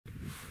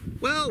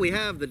Well, we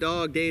have the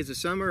dog days of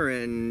summer,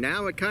 and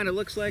now it kind of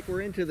looks like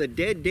we're into the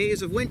dead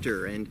days of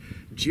winter. And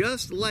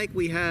just like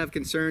we have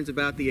concerns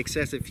about the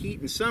excessive heat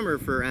in summer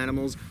for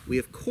animals, we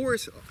of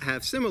course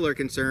have similar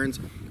concerns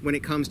when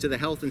it comes to the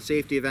health and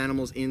safety of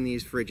animals in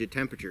these frigid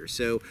temperatures.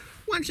 So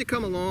why don't you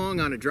come along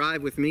on a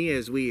drive with me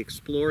as we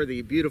explore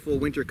the beautiful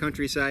winter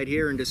countryside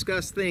here and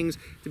discuss things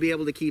to be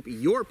able to keep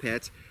your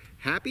pets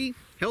happy,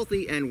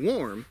 healthy, and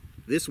warm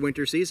this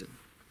winter season.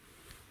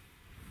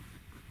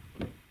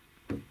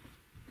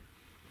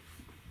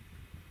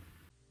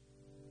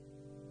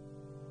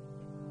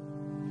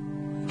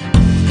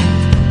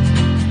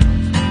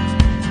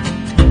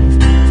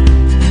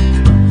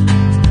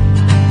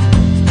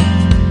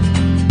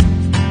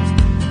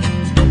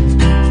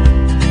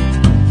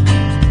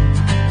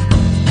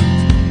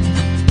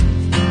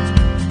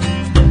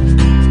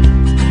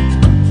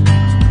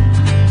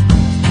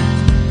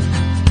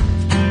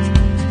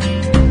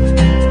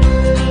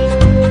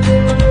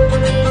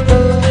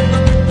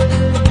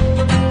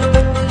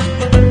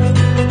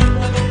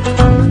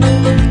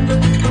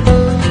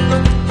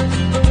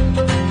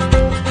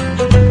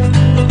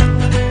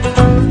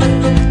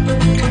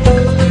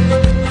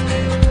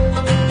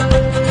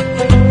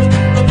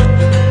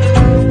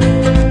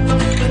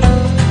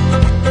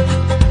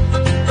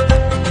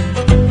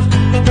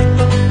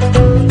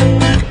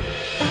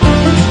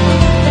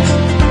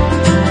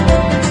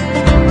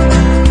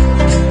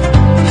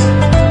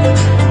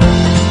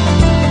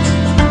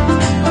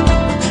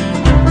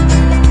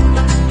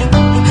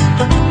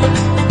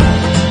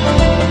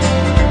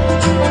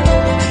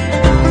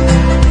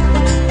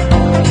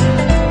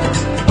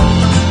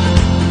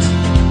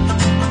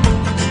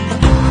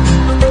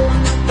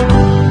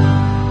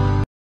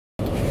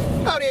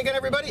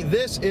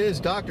 This is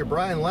Dr.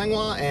 Brian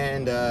Langlois,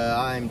 and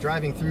I'm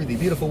driving through the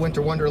beautiful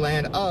winter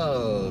wonderland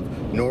of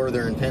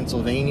northern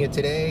Pennsylvania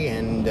today.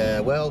 And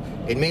well,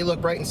 it may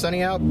look bright and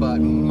sunny out, but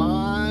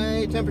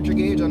my temperature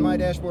gauge on my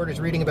dashboard is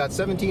reading about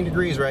 17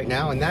 degrees right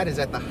now, and that is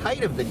at the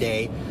height of the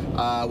day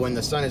when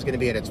the sun is going to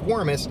be at its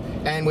warmest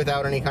and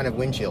without any kind of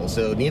wind chill.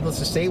 So needless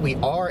to say, we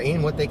are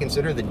in what they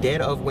consider the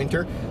dead of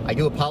winter. I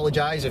do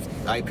apologize if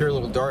I appear a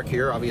little dark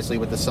here, obviously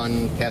with the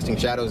sun casting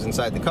shadows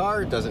inside the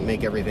car. It doesn't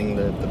make everything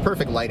the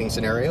perfect lighting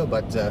scenario,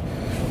 but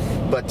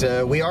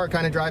we are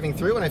kind of driving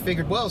through, and I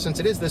figured, well, since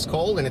it is this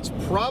cold and it's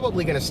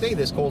probably going to stay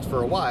this cold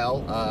for a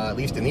while, at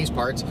least in these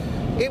parts,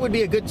 it would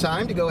be a good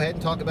time to go ahead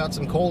and talk about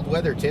some cold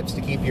weather tips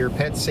to keep your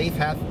pets safe,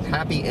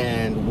 happy,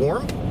 and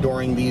warm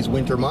during these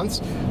winter months.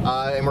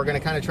 And we're going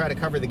to kind of try to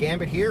cover the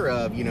gambit here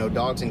of, you know,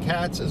 dogs and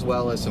cats, as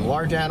well as some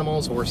large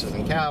animals, horses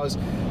and cows,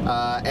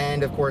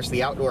 and of course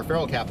the outdoor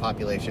feral cat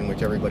population,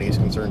 which everybody is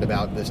concerned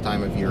about this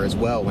time of year as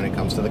well when it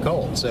comes to the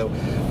cold. So,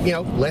 you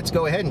know, let's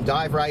go ahead and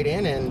dive right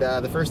in. And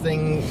the first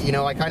thing, you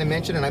know, I kind of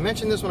mentioned, and I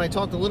mentioned this when I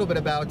talked a little bit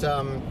about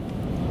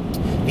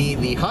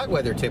the hot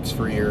weather tips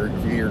for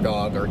your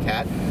dog or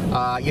cat.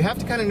 You have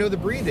to kind of know the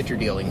breed that you're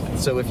dealing with.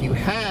 So if you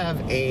have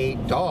a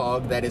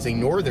dog that is a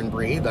northern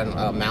breed,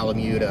 a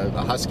Malamute, a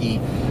Husky,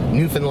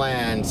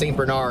 Newfoundland, St.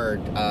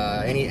 Bernard,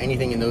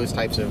 anything in those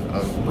types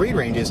of breed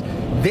ranges,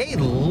 they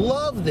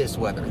love this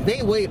weather.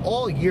 They wait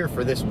all year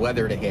for this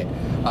weather to hit.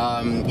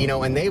 You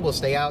know, and they will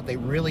stay out. They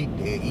really,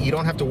 you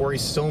don't have to worry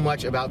so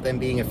much about them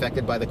being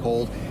affected by the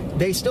cold.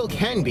 They still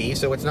can be,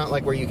 so it's not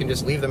like where you can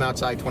just leave them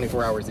outside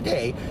 24 hours a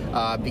day,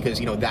 because,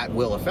 you know, that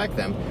will affect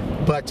them.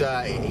 But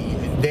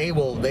they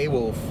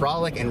will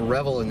frolic and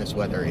revel in this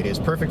weather. It is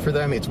perfect for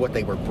them. It's what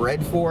they were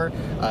bred for.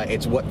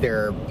 It's what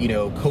their, you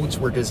know, coats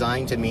were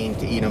designed to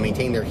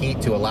maintain their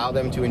heat, to allow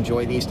them to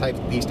enjoy these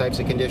types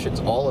of conditions,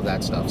 all of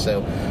that stuff. So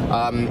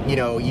you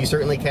know, you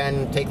certainly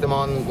can take them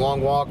on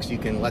long walks. You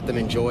can let them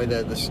enjoy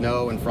the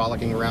snow and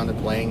frolicking around and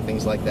playing,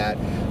 things like that,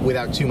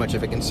 without too much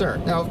of a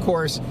concern. Now, of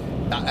course,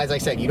 as I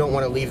said, you don't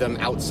want to leave them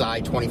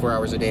outside 24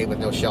 hours a day with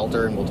no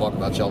shelter, and we'll talk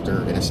about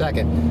shelter in a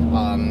second.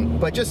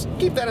 But just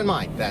keep that in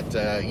mind,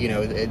 that you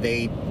know,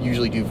 they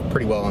usually do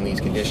pretty well in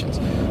these conditions.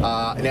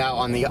 Now,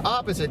 on the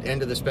opposite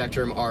end of the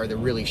spectrum are the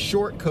really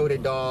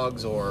short-coated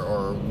dogs,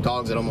 or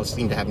dogs that almost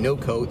seem to have no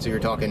coat. So you're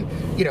talking,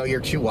 you know,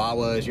 your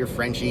Chihuahuas, your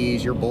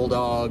Frenchies, your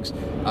Bulldogs,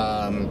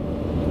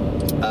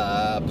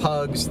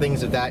 pugs,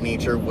 things of that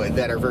nature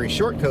that are very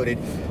short-coated.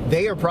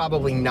 They are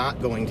probably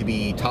not going to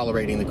be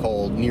tolerating the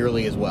cold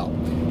nearly as well.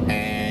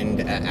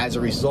 And as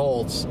a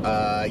result,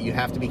 you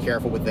have to be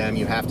careful with them.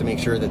 You have to make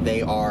sure that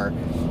they are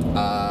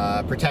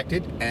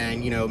protected,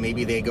 and, you know,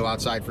 maybe they go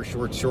outside for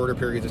shorter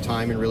periods of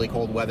time in really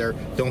cold weather.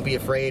 Don't be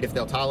afraid, if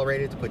they'll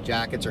tolerate it, to put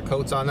jackets or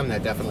coats on them.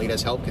 That definitely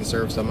does help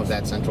conserve some of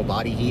that central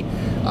body heat.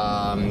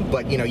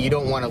 But, you know, you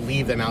don't want to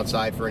leave them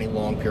outside for any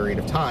long period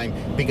of time,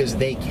 because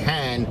they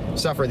can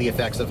suffer the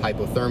effects of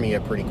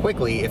hypothermia pretty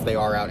quickly if they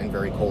are out in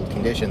very cold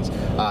conditions.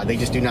 They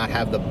just do not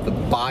have the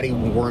body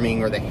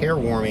warming or the hair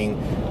warming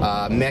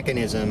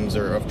mechanisms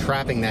of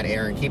trapping that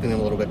air and keeping them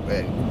a little bit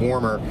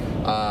warmer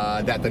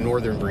that the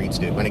northern breeds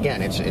do. And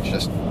again, it's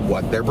just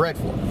what they're bred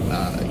for,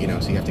 you know,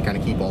 so you have to kind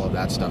of keep all of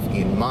that stuff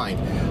in mind.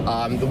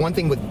 The one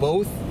thing with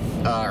both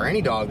or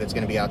any dog that's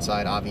going to be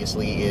outside,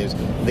 obviously, is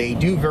they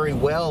do very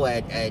well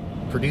at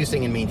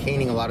producing and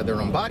maintaining a lot of their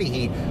own body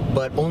heat,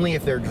 but only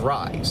if they're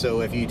dry.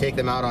 So if you take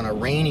them out on a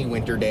rainy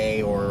winter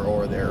day,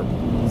 or they're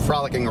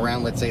frolicking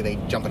around, let's say they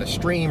jump in a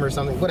stream or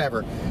something,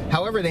 whatever,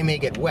 however they may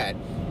get wet,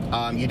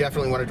 you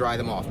definitely want to dry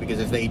them off, because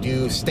if they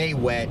do stay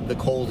wet, the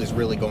cold is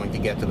really going to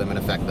get to them and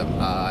affect them.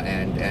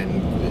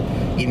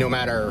 And no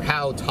matter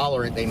how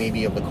tolerant they may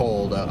be of the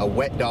cold, a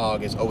wet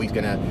dog is always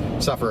going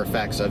to suffer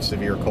effects of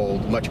severe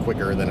cold much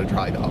quicker than a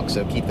dry dog.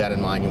 So keep that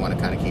in mind. You want to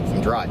kind of keep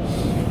them dry.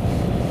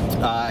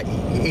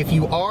 If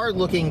you are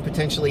looking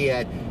potentially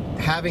at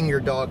having your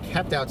dog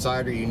kept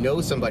outside, or you know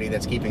somebody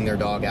that's keeping their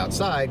dog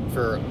outside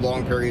for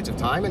long periods of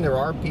time, and there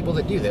are people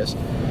that do this,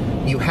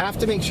 you have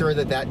to make sure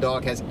that that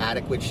dog has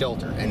adequate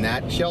shelter, and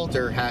that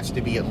shelter has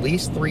to be at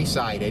least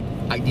 3-sided,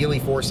 ideally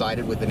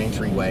 4-sided with an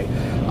entryway.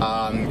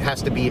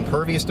 Has to be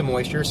impervious to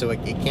moisture, so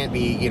it can't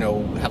be,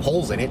 have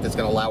holes in it that's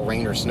going to allow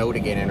rain or snow to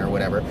get in or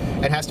whatever.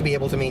 It has to be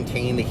able to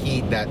maintain the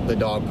heat that the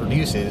dog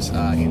produces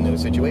in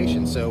those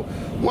situations. So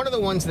one of the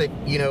ones that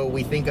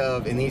we think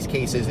of in these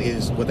cases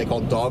is what they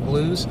call dog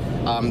glues.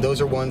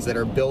 Those are ones that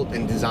are built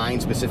and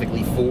designed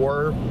specifically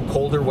for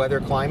colder weather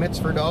climates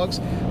for dogs,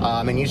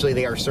 and usually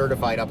they are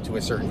certified up to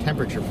a certain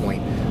temperature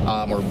point,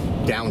 or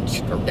down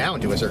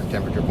to a certain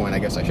temperature point, I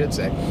guess I should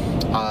say,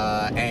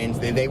 and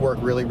they work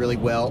really, really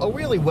well. A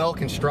really well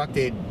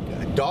constructed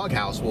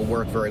doghouse will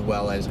work very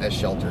well as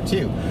shelter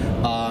too.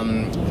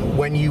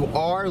 When you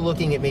are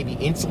looking at maybe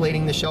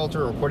insulating the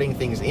shelter or putting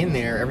things in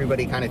there,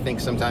 everybody kind of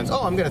thinks sometimes,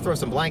 oh, I'm going to throw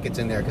some blankets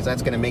in there because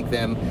that's going to make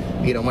them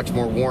much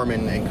more warm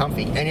and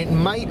comfy, and it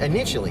might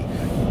initially,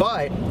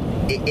 but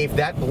if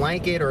that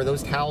blanket or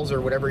those towels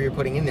or whatever you're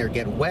putting in there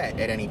get wet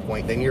at any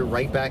point, then you're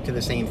right back to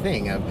the same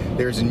thing.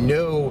 There's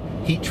no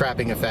heat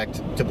trapping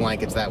effect to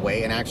blankets that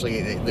way, and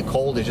actually the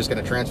cold is just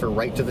going to transfer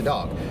right to the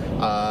dog,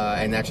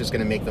 and that's just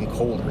going to make them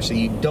colder. So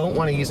you don't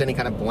want to use any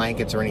kind of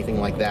blankets or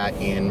anything like that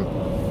in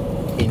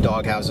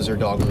dog houses or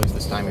dog glues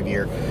this time of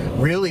year.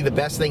 Really, the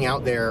best thing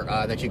out there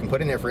that you can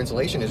put in there for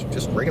insulation is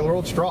just regular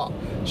old straw.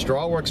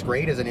 Straw works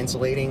great as an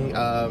insulating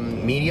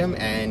medium,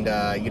 and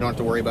you don't have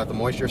to worry about the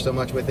moisture so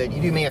much with it.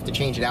 You may have to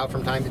change it out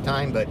from time to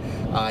time, but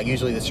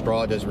usually the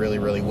straw does really,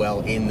 really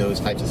well in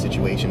those types of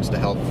situations to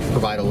help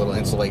provide a little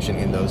insulation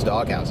in those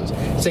dog houses.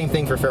 Same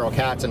thing for feral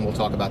cats, and we'll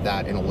talk about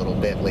that in a little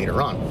bit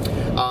later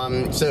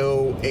on.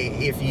 So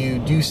if you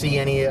do see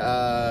any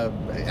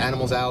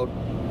animals out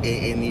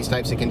in these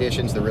types of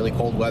conditions, the really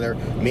cold weather,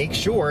 make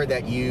sure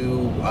that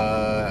you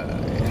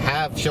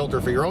have shelter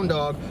for your own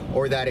dog,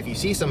 or that if you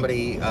see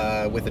somebody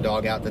with a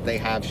dog out, that they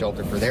have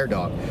shelter for their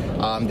dog.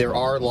 There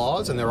are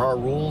laws and there are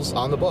rules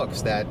on the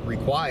books that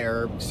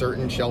require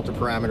certain shelter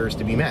parameters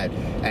to be met,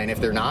 and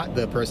if they're not,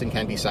 the person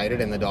can be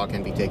cited and the dog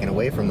can be taken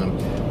away from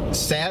them.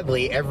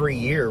 Sadly, every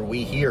year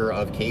we hear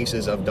of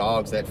cases of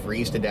dogs that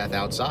freeze to death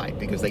outside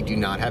because they do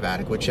not have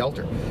adequate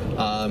shelter,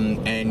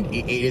 and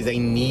it is a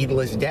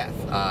needless death.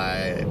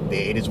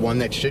 It is one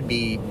that should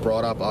be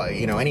brought up,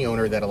 any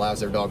owner that allows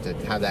their dog to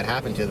have that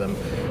happen to them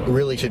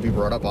really should be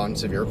brought up on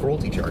severe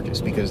cruelty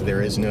charges, because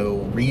there is no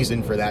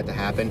reason for that to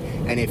happen.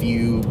 And if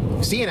you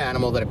see an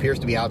animal that appears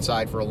to be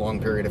outside for a long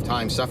period of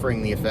time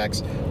suffering the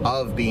effects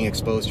of being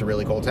exposed to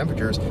really cold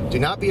temperatures, do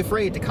not be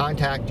afraid to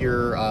contact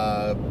your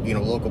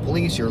local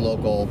police, your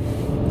local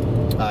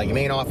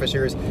humane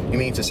officers,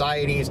 humane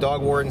societies,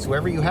 dog wardens,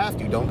 whoever you have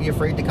to. Don't be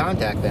afraid to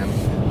contact them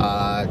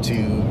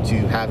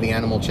to have the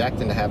animal checked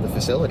and to have the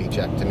facility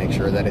checked to make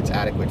sure that it's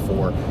adequate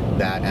for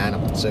that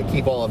animal. So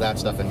keep all of that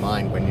stuff in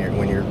mind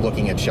when you're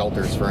looking at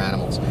shelters for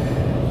animals.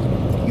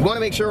 You want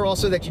to make sure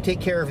also that you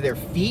take care of their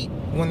feet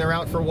when they're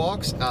out for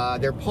walks.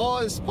 Their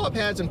paw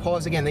pads and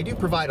paws, again, they do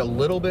provide a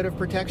little bit of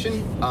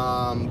protection,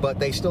 but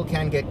they still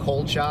can get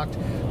cold shocked.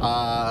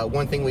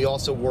 One thing we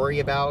also worry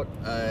about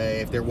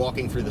if they're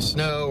walking through the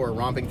snow or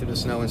romping through the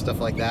snow and stuff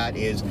like that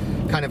is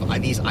kind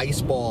of these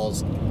ice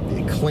balls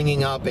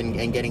clinging up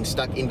and getting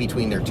stuck in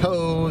between their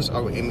toes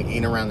or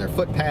in around their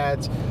foot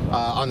pads,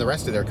 on the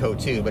rest of their coat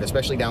too, but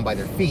especially down by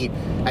their feet,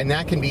 and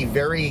that can be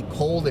very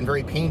cold and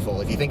very painful.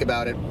 If you think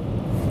about it,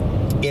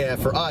 yeah,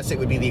 for us, it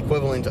would be the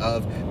equivalent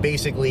of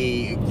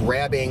basically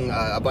grabbing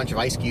a bunch of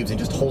ice cubes and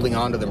just holding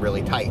onto them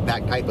really tight.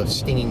 That type of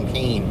stinging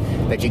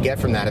pain that you get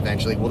from that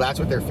eventually, well, that's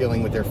what they're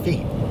feeling with their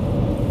feet.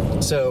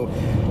 So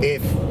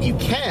if you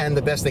can,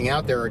 the best thing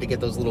out there are to get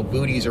those little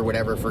booties or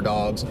whatever for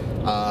dogs,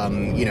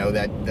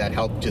 that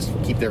help just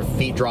keep their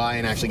feet dry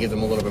and actually give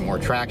them a little bit more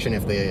traction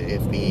if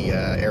the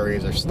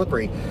areas are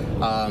slippery.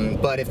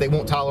 But if they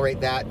won't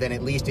tolerate that, then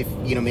at least if,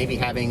 maybe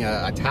having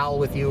a towel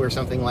with you or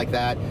something like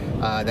that,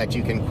 that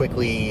you can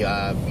quickly,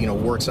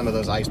 work some of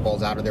those ice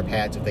balls out of their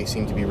pads if they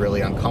seem to be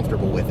really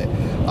uncomfortable with it.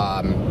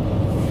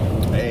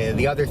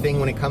 The other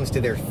thing when it comes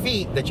to their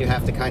feet that you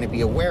have to kind of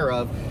be aware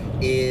of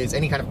is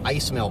any kind of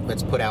ice melt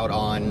that's put out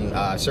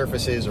on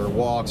surfaces or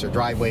walks or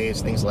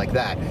driveways, things like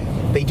that.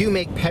 They do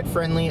make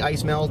pet-friendly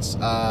ice melts,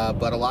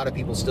 but a lot of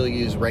people still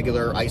use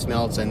regular ice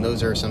melts, and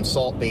those are some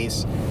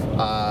salt-based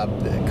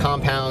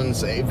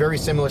compounds, very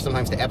similar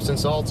sometimes to Epsom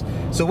salts.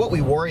 So what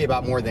we worry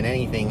about more than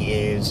anything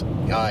is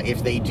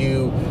if they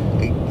do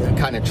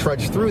kind of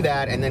trudge through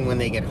that, and then when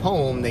they get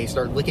home, they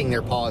start licking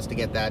their paws to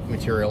get that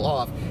material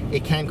off,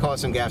 it can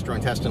cause some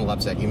gastrointestinal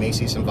upset. You may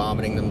see some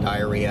vomiting, some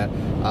diarrhea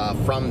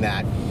from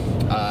that.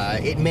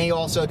 It may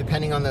also,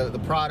 depending on the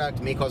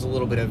product, may cause a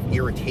little bit of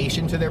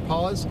irritation to their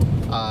paws,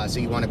 so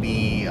you want to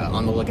be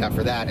on the lookout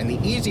for that. And the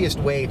easiest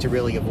way to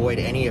really avoid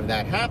any of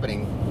that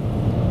happening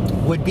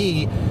would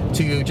be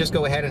to just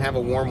go ahead and have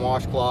a warm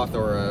washcloth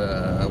or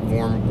a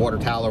warm water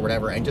towel or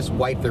whatever, and just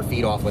wipe their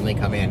feet off when they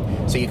come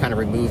in, so you kind of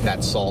remove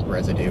that salt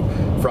residue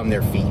from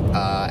their feet.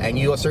 And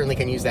you certainly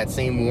can use that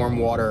same warm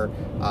water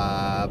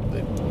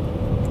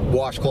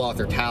washcloth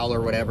or towel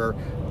or whatever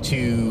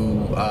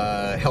to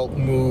help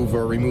move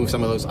or remove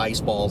some of those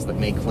ice balls that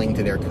may cling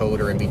to their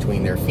coat or in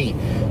between their feet.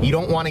 You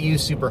don't want to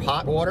use super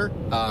hot water,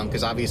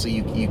 because obviously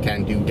you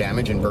can do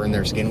damage and burn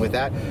their skin with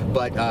that.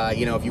 But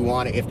you know, if you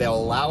want it, if they'll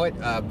allow it,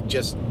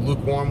 just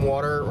lukewarm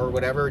water or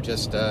whatever,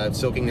 just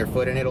soaking their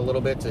foot in it a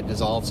little bit to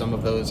dissolve some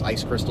of those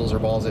ice crystals or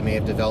balls that may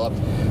have developed.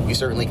 You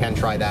certainly can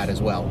try that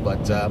as well.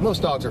 But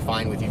most dogs are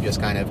fine with you just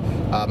kind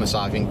of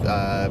massaging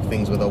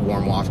things with a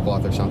warm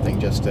washcloth or something,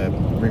 just to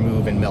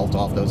remove and melt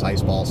off those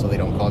ice balls so they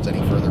don't cause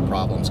any further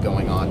problems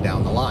going on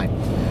down the line.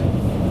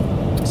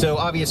 So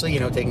obviously,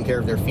 you know, taking care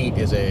of their feet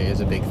is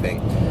a big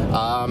thing.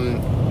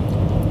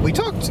 We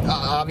talked,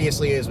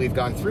 obviously, as we've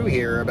gone through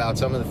here, about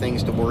some of the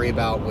things to worry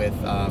about with,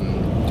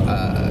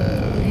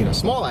 you know,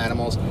 small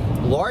animals.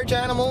 Large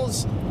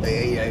animals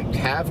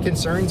have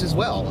concerns as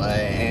well,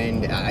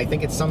 and I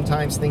think it's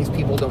sometimes things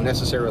people don't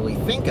necessarily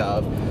think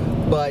of.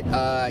 But,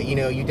 you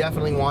know, you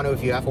definitely want to,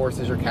 if you have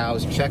horses or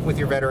cows, check with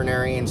your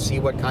veterinarian, see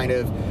what kind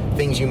of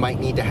things you might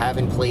need to have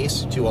in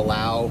place to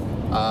allow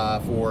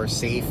for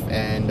safe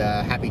and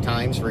happy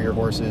times for your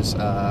horses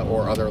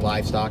or other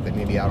livestock that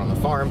may be out on the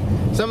farm.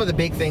 Some of the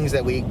big things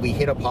that we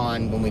hit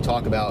upon when we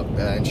talk about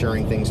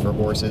insuring things for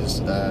horses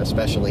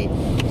especially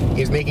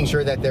is making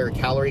sure that their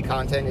calorie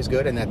content is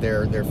good and that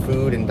their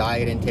food and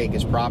diet intake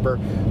is proper.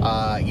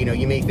 You know,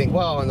 you may think,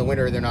 well, in the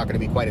winter they're not going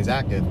to be quite as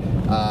active,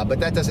 but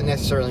that doesn't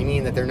necessarily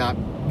mean that they're not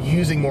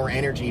using more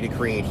energy to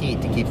create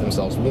heat to keep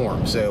themselves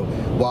warm. So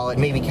while it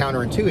may be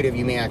counterintuitive,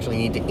 you may actually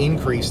need to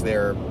increase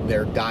their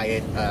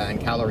diet and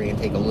calorie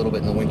intake a little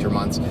bit in the winter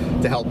months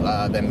to help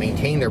them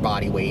maintain their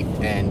body weight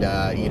and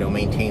you know,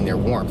 maintain their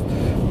warmth.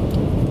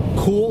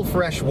 Cool,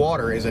 fresh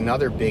water is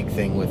another big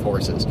thing with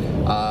horses.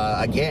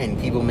 Again,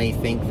 people may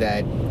think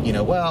that, you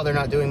know, well, they're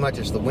not doing much,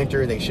 it's the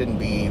winter, they shouldn't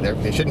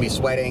be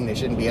sweating, they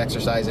shouldn't be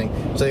exercising,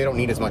 so they don't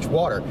need as much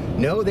water.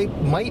 No, they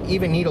might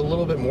even need a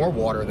little bit more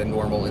water than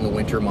normal in the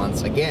winter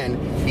months,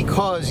 again,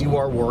 because you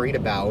are worried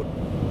about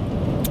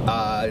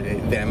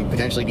them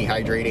potentially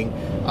dehydrating,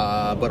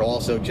 but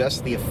also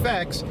just the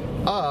effects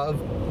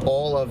of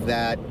all of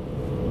that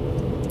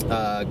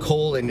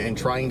cold and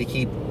trying to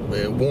keep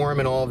warm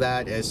and all of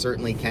that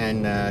certainly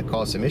can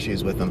cause some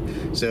issues with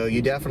them. So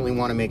you definitely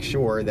want to make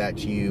sure that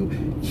you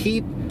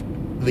keep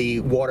the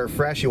water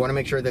fresh. You want to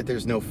make sure that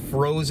there's no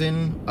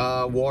frozen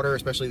water,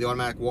 especially the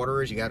automatic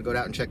waterers. You got to go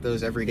out and check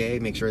those every day,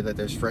 make sure that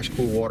there's fresh,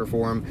 cool water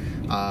for them,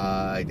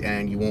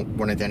 and you won't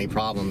run into any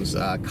problems.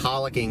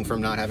 Colicking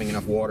from not having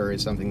enough water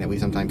is something that we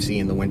sometimes see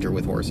in the winter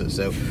with horses.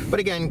 So, but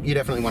again, you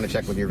definitely want to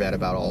check with your vet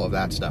about all of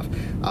that stuff,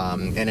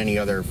 and any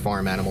other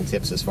farm animal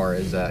tips as far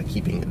as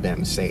keeping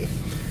them safe.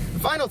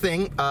 The final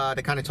thing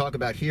to kind of talk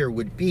about here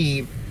would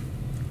be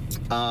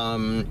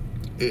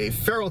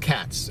feral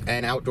cats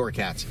and outdoor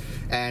cats.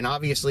 And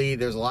obviously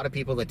there's a lot of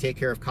people that take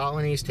care of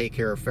colonies, take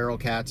care of feral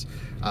cats,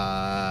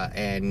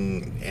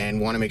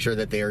 and want to make sure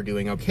that they are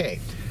doing okay.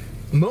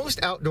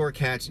 Most outdoor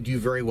cats do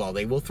very well.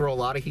 They will throw a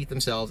lot of heat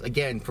themselves,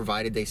 again,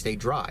 provided they stay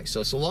dry.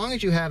 So long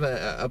as you have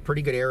a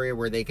pretty good area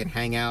where they can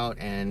hang out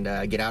and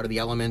get out of the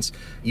elements,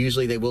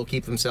 usually they will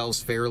keep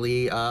themselves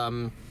fairly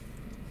warm.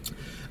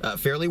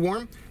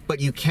 But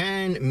you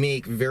can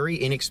make very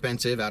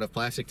inexpensive, out of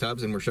plastic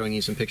tubs, and we're showing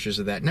you some pictures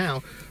of that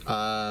now,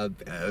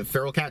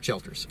 feral cat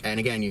shelters. And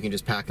again, you can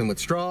just pack them with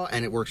straw,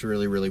 and it works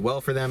really, really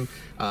well for them.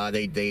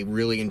 They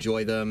really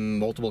enjoy them.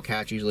 Multiple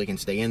cats usually can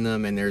stay in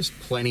them, and there's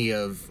plenty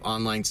of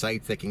online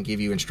sites that can give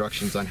you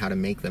instructions on how to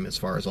make them as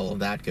far as all of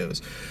that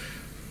goes.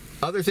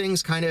 Other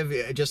things, kind of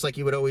just like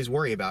you would always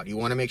worry about. You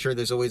want to make sure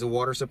there's always a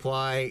water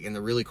supply. In the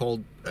really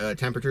cold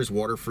temperatures,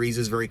 water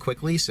freezes very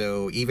quickly,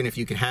 so even if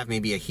you can have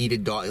maybe a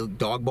heated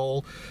dog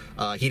bowl,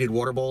 heated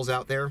water bowls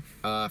out there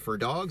for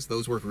dogs,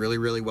 those work really,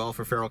 really well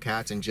for feral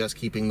cats, and just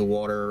keeping the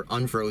water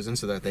unfrozen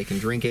so that they can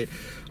drink it.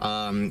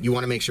 You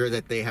want to make sure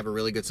that they have a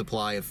really good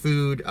supply of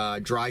food.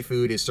 Dry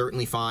food is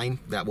certainly fine.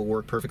 That will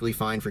work perfectly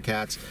fine for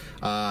cats.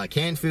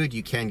 Canned food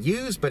you can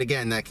use, but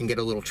again, that can get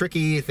a little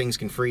tricky. Things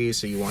can freeze,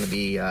 so you want to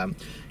be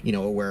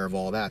aware of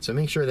all that. So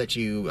make sure that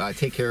you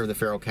take care of the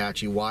feral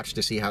cats. You watch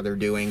to see how they're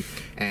doing,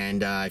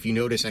 and if you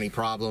notice any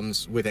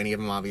problems with any of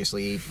them,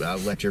 obviously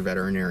let your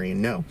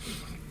veterinarian know.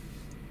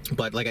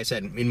 But like I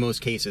said, in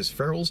most cases,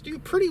 ferals do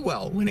pretty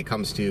well when it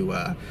comes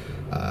to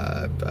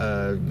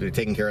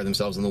taking care of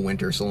themselves in the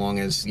winter, so long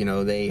as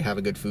they have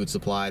a good food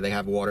supply, they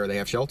have water, they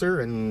have shelter,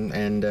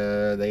 and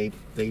they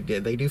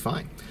do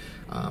fine.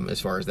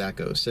 As far as that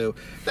goes. So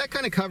that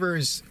kind of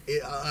covers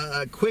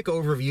a quick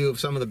overview of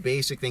some of the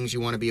basic things you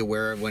want to be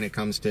aware of when it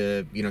comes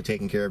to,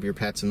 taking care of your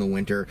pets in the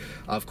winter.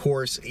 Of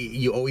course,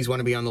 you always want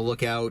to be on the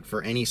lookout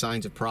for any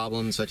signs of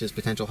problems, such as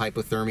potential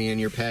hypothermia in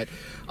your pet.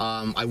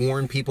 I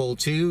warn people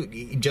too,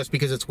 just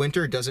because it's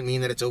winter doesn't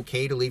mean that it's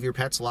okay to leave your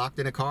pets locked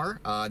in a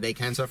car. They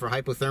can suffer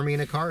hypothermia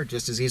in a car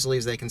just as easily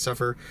as they can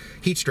suffer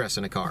heat stress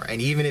in a car.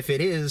 And even if it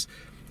is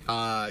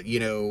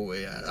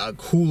a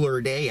cooler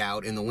day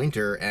out in the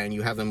winter and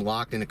you have them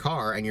locked in a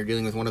car and you're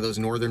dealing with one of those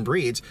northern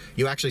breeds,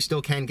 you actually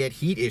still can get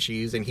heat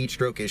issues and heat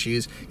stroke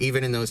issues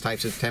even in those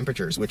types of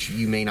temperatures, which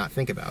you may not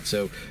think about.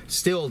 So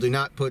still do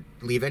not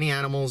leave any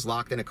animals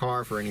locked in a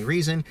car for any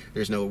reason.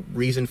 There's no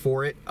reason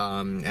for it,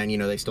 and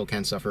they still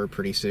can suffer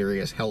pretty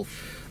serious health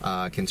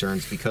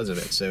concerns because of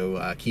it.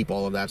 So keep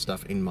all of that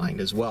stuff in mind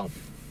as well.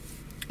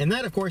 And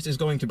that, of course, is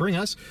going to bring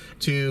us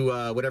to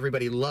what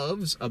everybody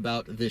loves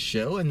about this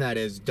show, and that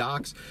is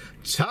Doc's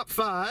Top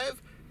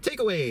 5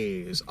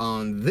 Takeaways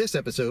on this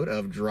episode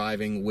of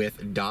Driving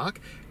with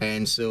Doc.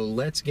 And so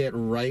let's get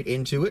right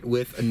into it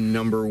with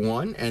number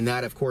 1, and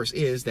that, of course,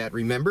 is that,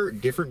 remember,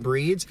 different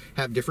breeds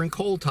have different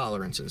cold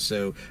tolerances.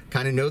 So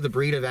kind of know the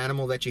breed of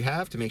animal that you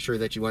have to make sure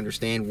that you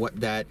understand what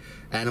that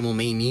animal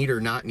may need or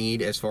not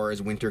need as far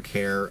as winter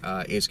care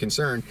is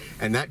concerned.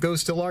 And that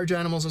goes to large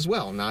animals as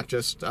well, not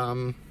just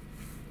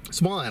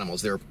small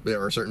animals. There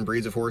are certain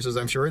breeds of horses,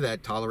 I'm sure,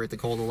 that tolerate the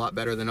cold a lot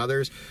better than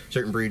others.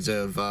 Certain breeds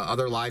of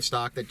other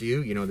livestock that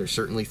do. There's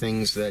certainly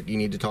things that you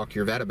need to talk to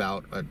your vet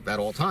about at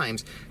all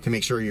times to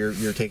make sure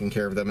you're taking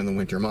care of them in the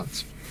winter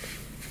months.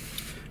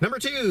 Number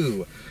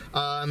 2,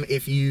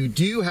 if you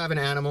do have an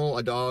animal,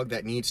 a dog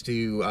that needs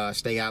to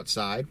stay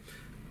outside,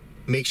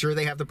 make sure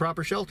they have the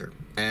proper shelter.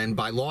 And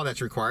by law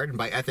that's required, and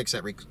by ethics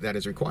that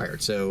is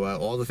required. So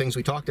all the things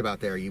we talked about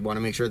there, you want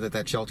to make sure that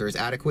that shelter is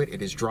adequate,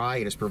 it is dry,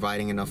 it is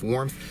providing enough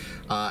warmth,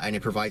 and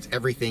it provides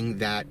everything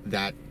that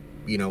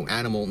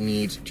animal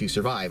needs to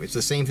survive. It's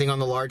the same thing on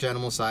the large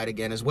animal side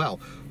again as well.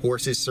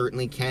 Horses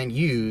certainly can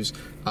use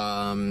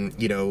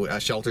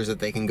shelters that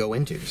they can go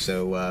into.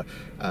 So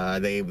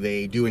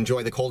they do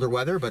enjoy the colder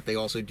weather, but they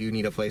also do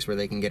need a place where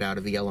they can get out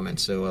of the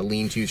elements. So a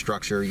lean-to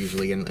structure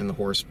usually in the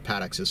horse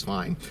paddocks is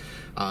fine.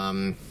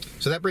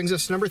 So that brings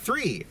us to number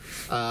 3.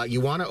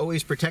 You want to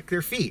always protect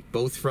their feet,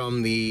 both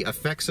from the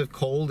effects of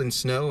cold and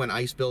snow and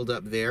ice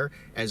buildup there,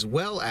 as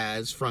well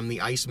as from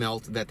the ice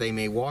melt that they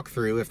may walk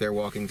through if they're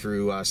walking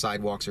through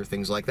sidewalks or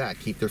things like that.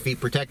 Keep their feet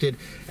protected,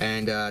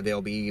 and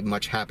they'll be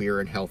much happier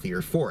and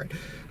healthier for it.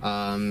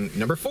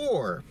 Number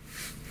 4,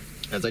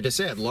 as I just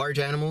said, large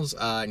animals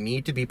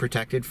need to be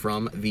protected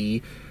from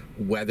the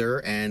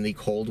weather and the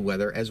cold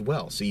weather as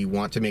well. So you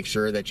want to make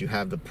sure that you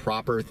have the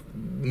proper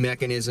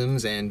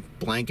mechanisms and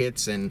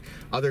blankets and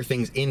other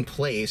things in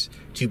place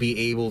to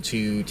be able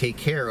to take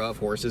care of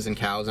horses and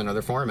cows and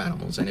other farm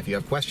animals. And if you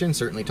have questions,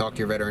 certainly talk to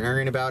your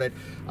veterinarian about it.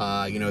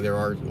 There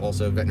are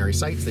also veterinary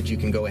sites that you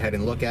can go ahead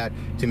and look at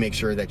to make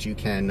sure that you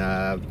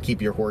can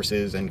keep your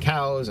horses and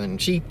cows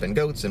and sheep and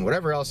goats and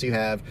whatever else you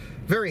have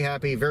very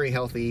happy, very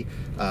healthy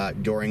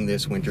during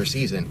this winter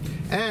season.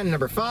 And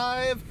number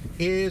 5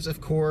 is,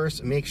 of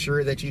course, make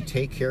sure that you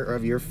take care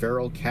of your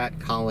feral cat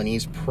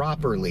colonies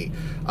properly.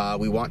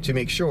 We want to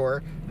make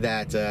sure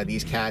that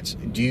these cats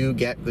do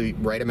get the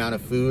right amount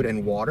of food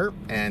and water,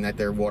 and that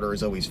their water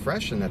is always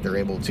fresh, and that they're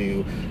able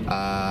to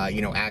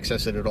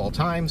access it at all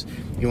times.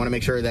 You want to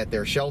make sure that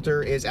their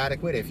shelter is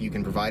adequate if you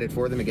can provide it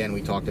for them. Again,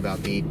 we talked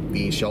about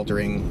the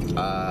sheltering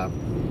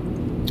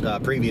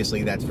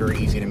previously. That's very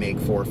easy to make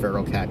for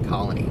feral cat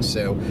colonies.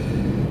 So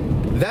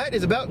that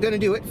is about going to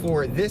do it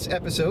for this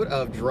episode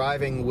of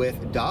Driving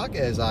with Doc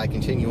as I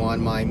continue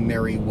on my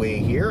merry way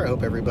here. I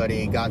hope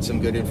everybody got some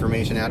good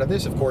information out of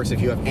this. Of course,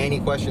 if you have any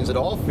questions at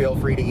all, feel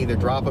free to either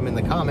drop them in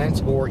the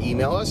comments or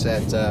email us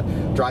at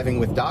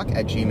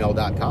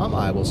drivingwithdoc@gmail.com.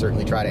 I will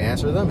certainly try to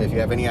answer them. If you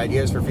have any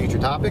ideas for future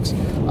topics,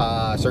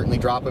 certainly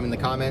drop them in the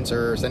comments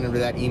or send them to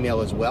that email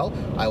as well.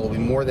 I will be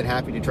more than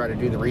happy to try to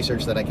do the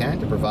research that I can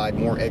to provide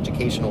more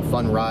educational,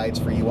 fun rides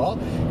for you all.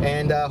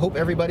 And hope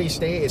everybody is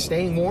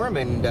staying warm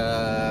and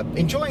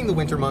enjoying the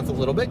winter month a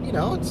little bit.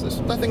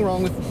 There's nothing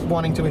wrong with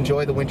wanting to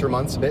enjoy the winter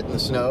months a bit, and the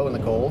snow and the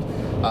cold.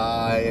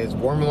 As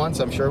warmer months,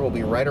 I'm sure, will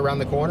be right around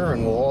the corner,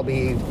 and we'll all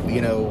be,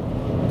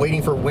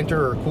 waiting for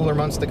winter or cooler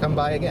months to come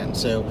by again.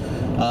 So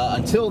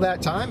until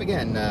that time,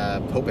 again,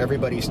 hope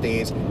everybody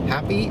stays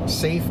happy,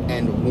 safe,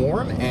 and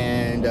warm,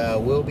 and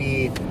we'll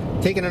be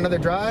taking another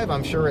drive,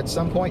 I'm sure at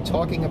some point,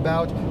 talking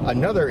about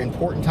another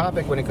important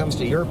topic when it comes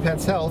to your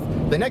pet's health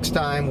the next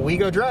time we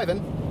go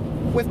driving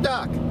with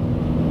Doc.